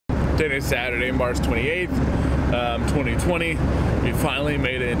Today is Saturday, March 28th, 2020. We finally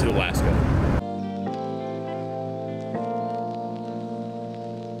made it into Alaska.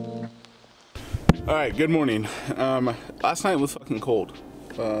 Alright, good morning. Last night was fucking cold.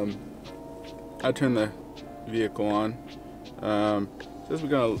 I turned the vehicle on. Says we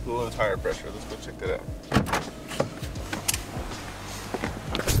got a low tire pressure. Let's go check that out.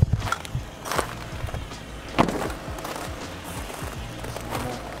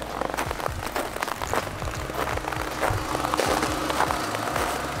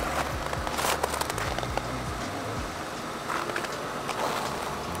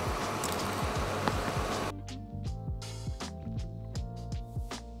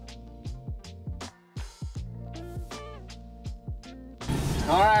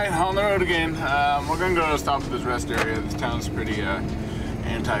 Alright, on the road again. We're gonna go stop at this rest area. This town's pretty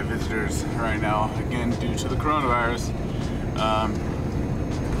anti-visitors right now, again due to the coronavirus.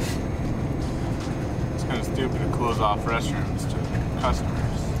 It's kind of stupid to close off restrooms to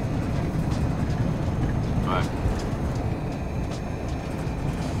customers, but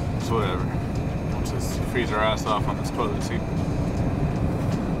it's whatever. We'll just freeze our ass off on this toilet seat.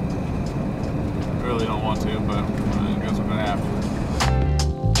 I really don't want to, but I guess we're gonna have to.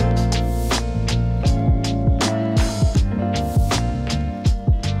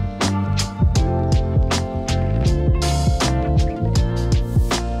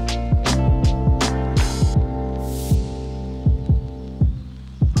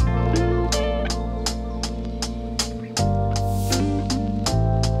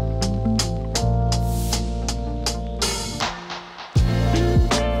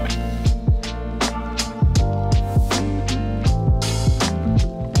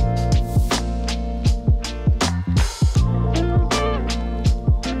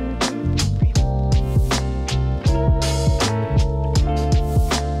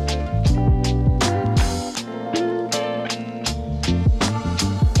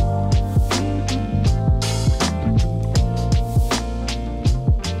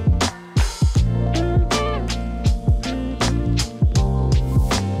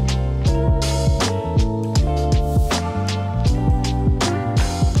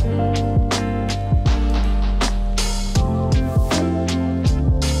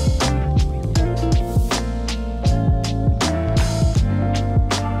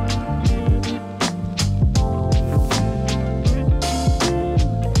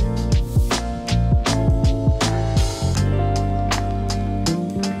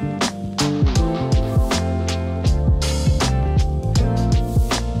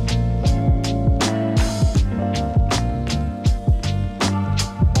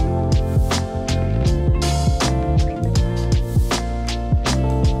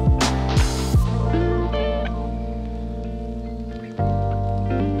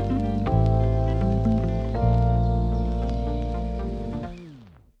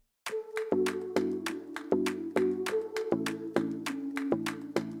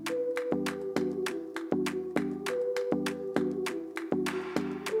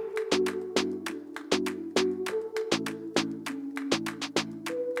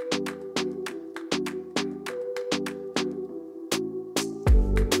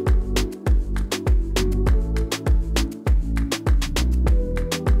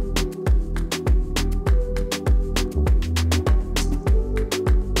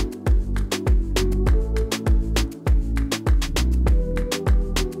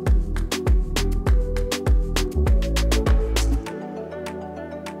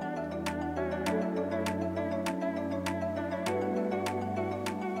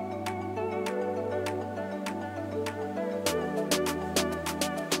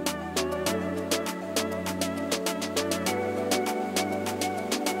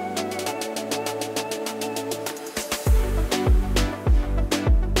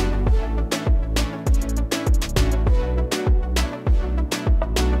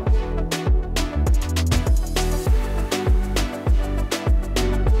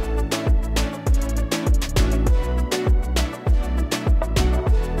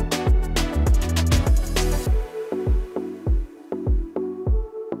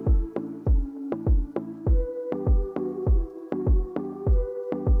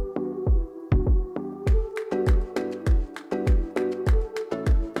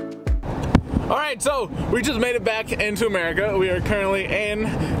 Alright, so we just made it back into America. We are currently in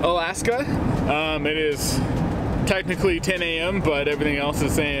Alaska. It is technically 10 a.m., but everything else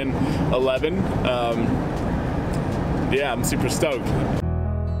is saying 11. Yeah, I'm super stoked.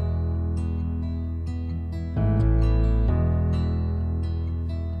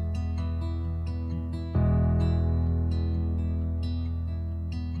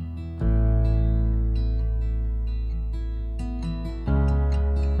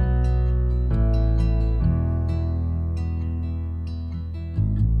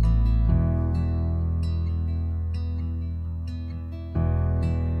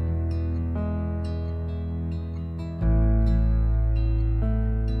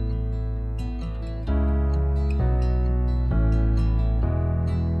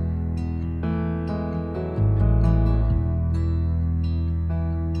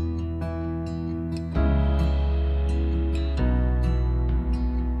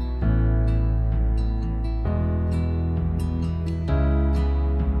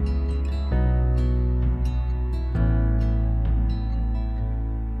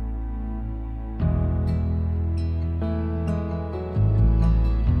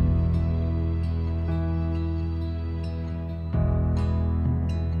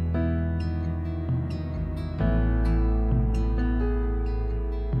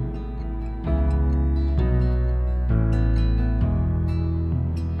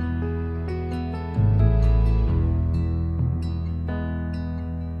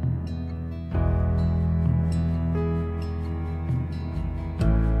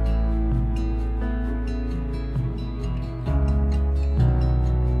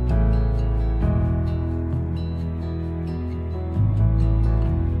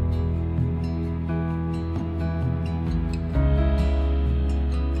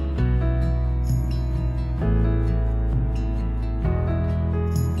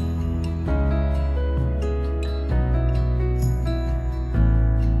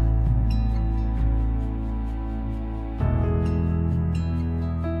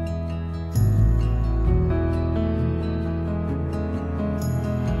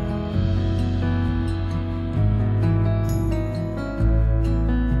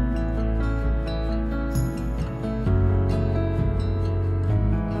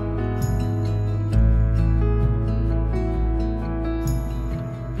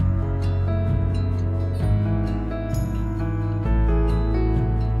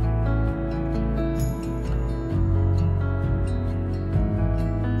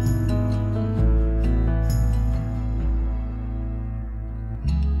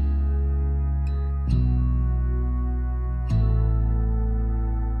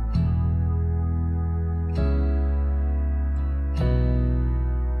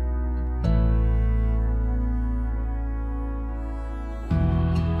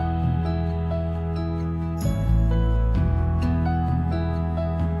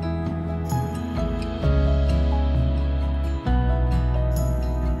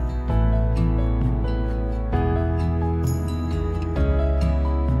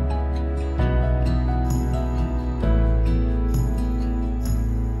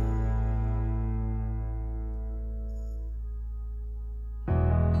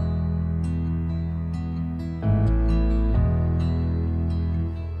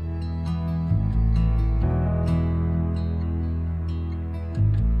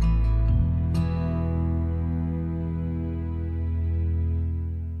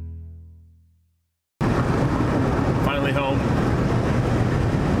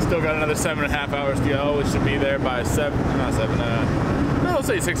 Still got another 7.5 hours to go. We should be there by 7, not 7, no, let's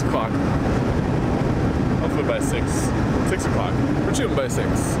say 6 o'clock. Hopefully by 6 o'clock. We're shooting by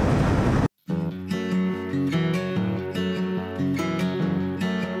 6.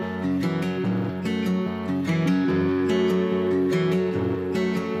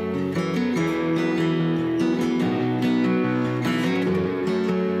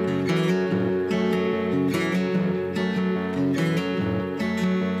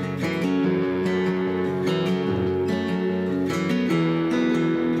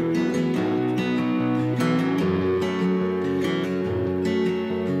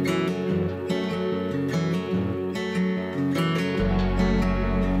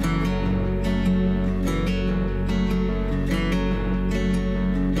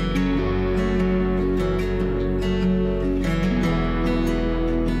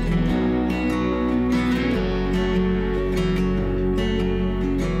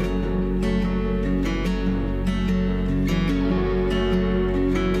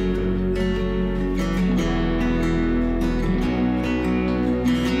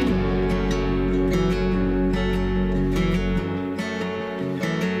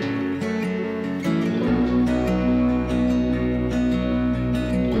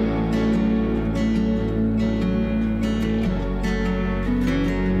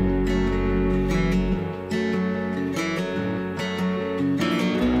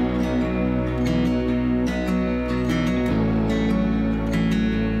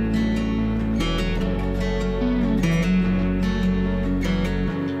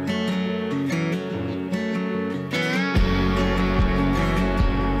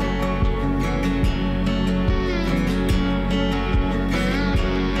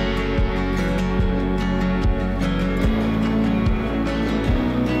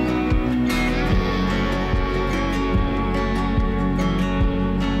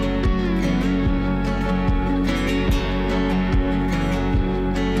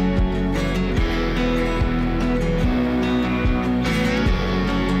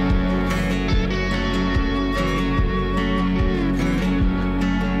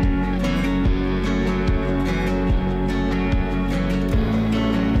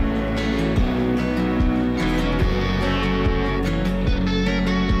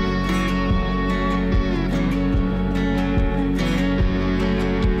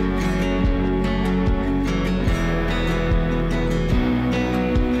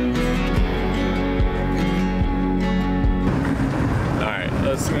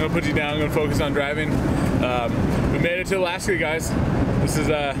 I'm gonna put you down. I'm gonna focus on driving. We made it to Alaska, guys. This has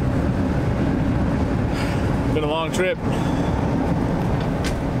been a long trip.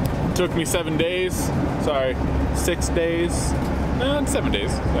 Took me 7 days. Sorry, 6 days. No, 7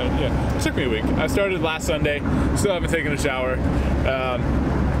 days. Yeah, it took me a week. I started last Sunday. Still haven't taken a shower.